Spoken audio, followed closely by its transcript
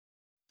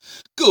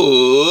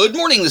Good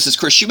morning, this is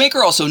Chris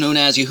Shoemaker, also known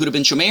as Yehuda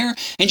Ben Shomer,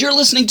 and you're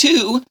listening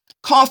to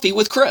Coffee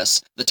with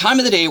Chris, the time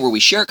of the day where we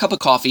share a cup of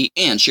coffee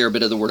and share a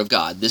bit of the Word of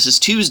God. This is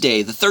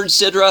Tuesday, the third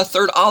Sidra,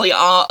 third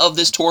Aliyah of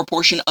this Torah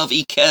portion of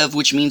Ikev,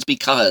 which means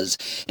because,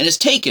 and is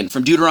taken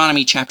from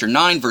Deuteronomy chapter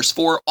 9, verse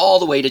 4, all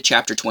the way to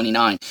chapter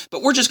 29.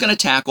 But we're just going to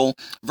tackle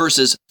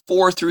verses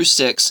 4 through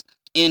 6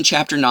 in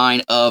chapter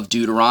 9 of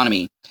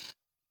Deuteronomy.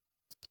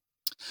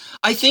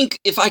 I think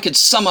if I could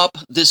sum up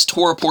this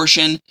Torah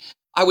portion,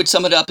 I would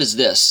sum it up as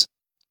this.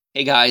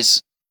 Hey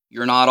guys,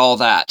 you're not all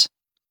that.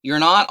 You're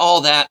not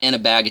all that and a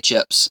bag of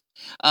chips.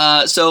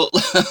 So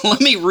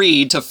let me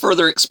read to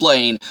further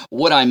explain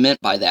what I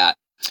meant by that.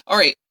 All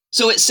right,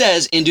 so it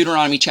says in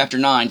Deuteronomy chapter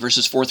 9,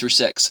 verses 4 through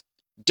 6,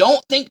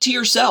 don't think to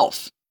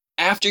yourself,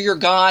 after your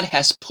God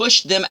has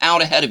pushed them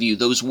out ahead of you,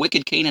 those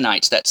wicked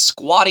Canaanites that's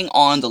squatting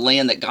on the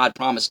land that God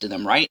promised to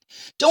them, right?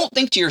 Don't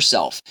think to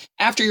yourself,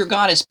 after your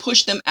God has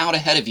pushed them out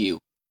ahead of you,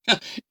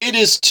 it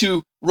is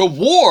to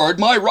reward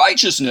my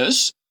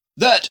righteousness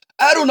that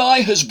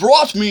Adonai has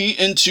brought me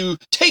into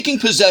taking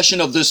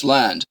possession of this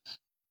land.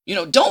 You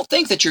know, don't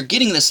think that you're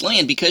getting this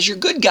land because you're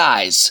good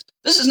guys.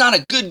 This is not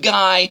a good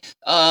guy,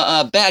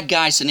 bad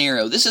guy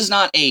scenario. This is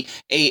not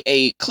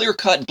a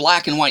clear-cut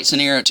black and white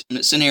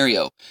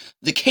scenario.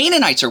 The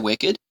Canaanites are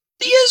wicked.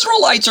 The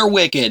Israelites are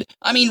wicked.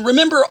 I mean,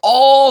 remember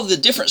all the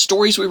different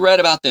stories we read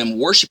about them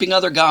worshiping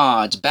other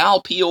gods,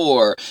 Baal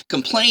Peor,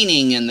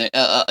 complaining and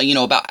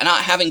about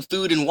not having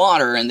food and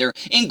water, and their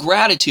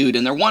ingratitude,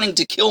 and they're wanting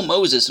to kill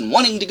Moses and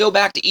wanting to go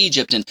back to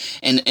Egypt,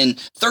 and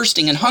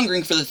thirsting and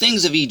hungering for the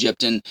things of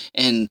Egypt, and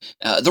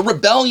the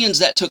rebellions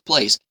that took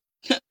place.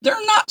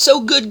 They're not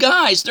so good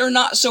guys. They're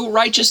not so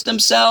righteous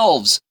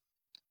themselves.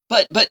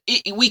 But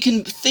we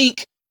can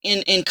think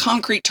in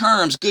concrete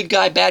terms, good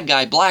guy, bad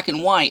guy, black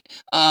and white,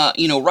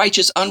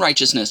 righteous,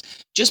 unrighteousness.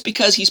 Just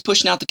because he's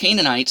pushing out the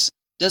Canaanites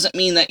doesn't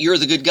mean that you're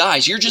the good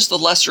guys. You're just the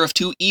lesser of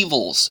two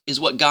evils, is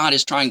what God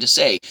is trying to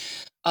say.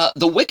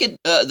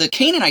 The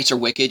Canaanites are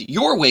wicked,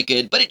 you're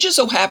wicked, but it just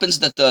so happens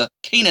that the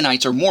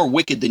Canaanites are more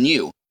wicked than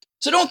you.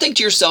 So don't think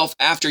to yourself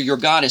after your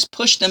God has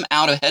pushed them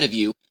out ahead of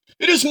you,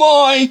 it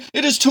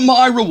is to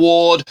my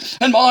reward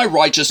and my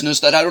righteousness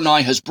that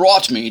Adonai has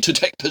brought me to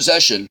take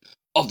possession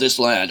of this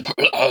land.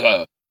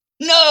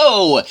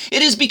 No,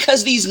 it is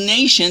because these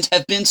nations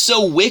have been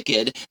so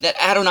wicked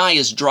that Adonai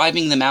is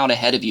driving them out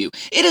ahead of you.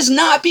 It is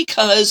not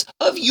because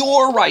of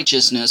your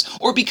righteousness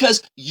or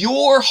because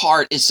your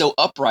heart is so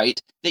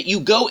upright that you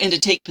go in to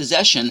take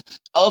possession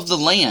of the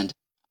land,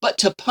 but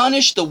to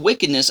punish the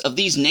wickedness of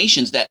these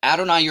nations that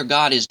Adonai your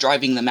God is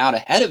driving them out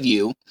ahead of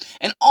you,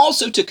 and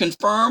also to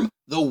confirm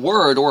the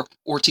word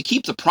or to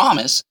keep the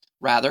promise,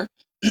 rather,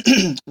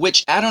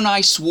 which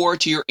Adonai swore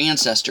to your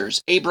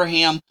ancestors,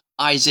 Abraham,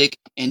 Isaac,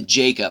 and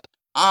Jacob.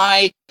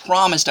 I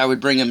promised I would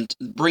bring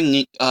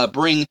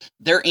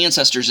their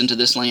ancestors into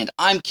this land.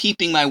 I'm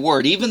keeping my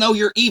word. Even though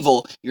you're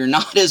evil, you're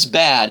not as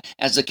bad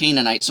as the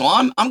Canaanites. So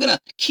I'm going to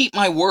keep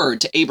my word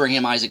to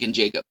Abraham, Isaac, and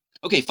Jacob.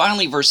 Okay,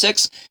 finally, verse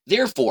 6.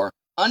 Therefore,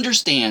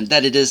 understand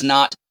that it is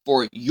not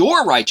for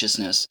your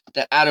righteousness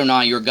that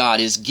Adonai your God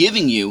is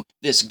giving you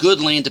this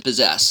good land to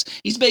possess.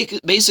 He's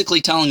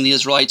basically telling the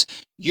Israelites,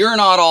 you're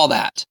not all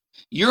that.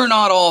 You're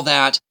not all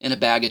that in a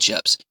bag of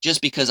chips.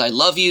 Just because I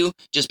love you,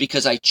 just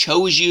because I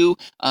chose you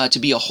to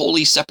be a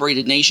holy,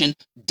 separated nation,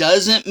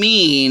 doesn't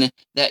mean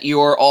that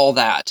you're all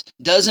that.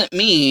 Doesn't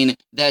mean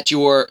that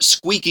you're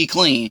squeaky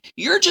clean.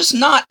 You're just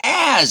not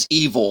as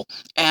evil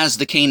as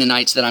the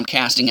Canaanites that I'm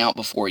casting out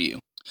before you.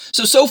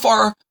 So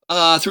far,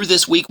 through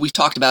this week, we've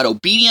talked about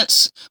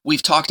obedience,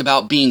 we've talked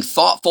about being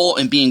thoughtful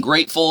and being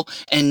grateful,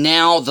 and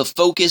now the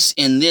focus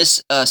in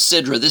this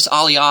Sidra, this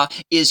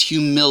Aliyah, is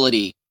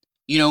humility.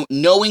 You know,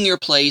 knowing your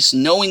place,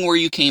 knowing where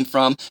you came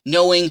from,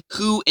 knowing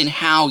who and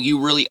how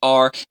you really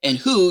are, and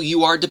who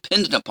you are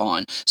dependent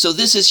upon. So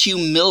this is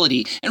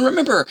humility. And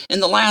remember,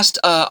 in the last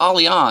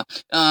Aliyah,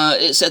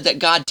 it said that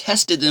God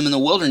tested them in the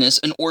wilderness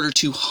in order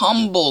to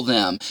humble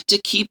them, to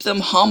keep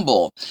them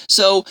humble.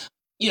 So,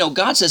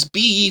 God says,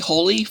 be ye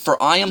holy,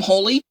 for I am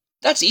holy.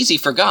 That's easy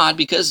for God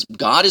because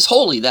God is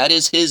holy. That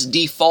is his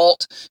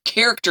default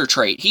character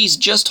trait. He's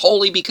just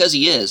holy because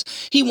he is.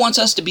 He wants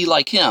us to be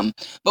like him,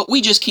 but we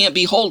just can't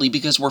be holy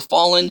because we're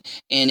fallen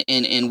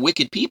and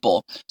wicked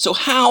people. So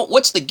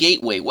what's the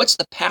gateway? What's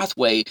the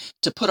pathway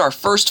to put our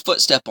first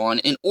footstep on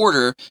in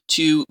order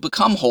to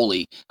become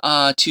holy,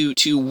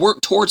 to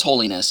work towards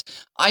holiness?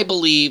 I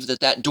believe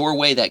that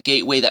doorway, that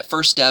gateway, that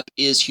first step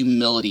is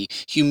humility.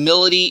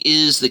 Humility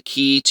is the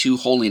key to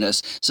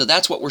holiness. So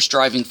that's what we're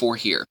striving for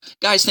here.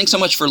 Guys, thanks so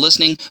much for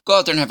listening. Go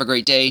out there and have a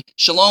great day.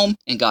 Shalom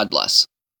and God bless.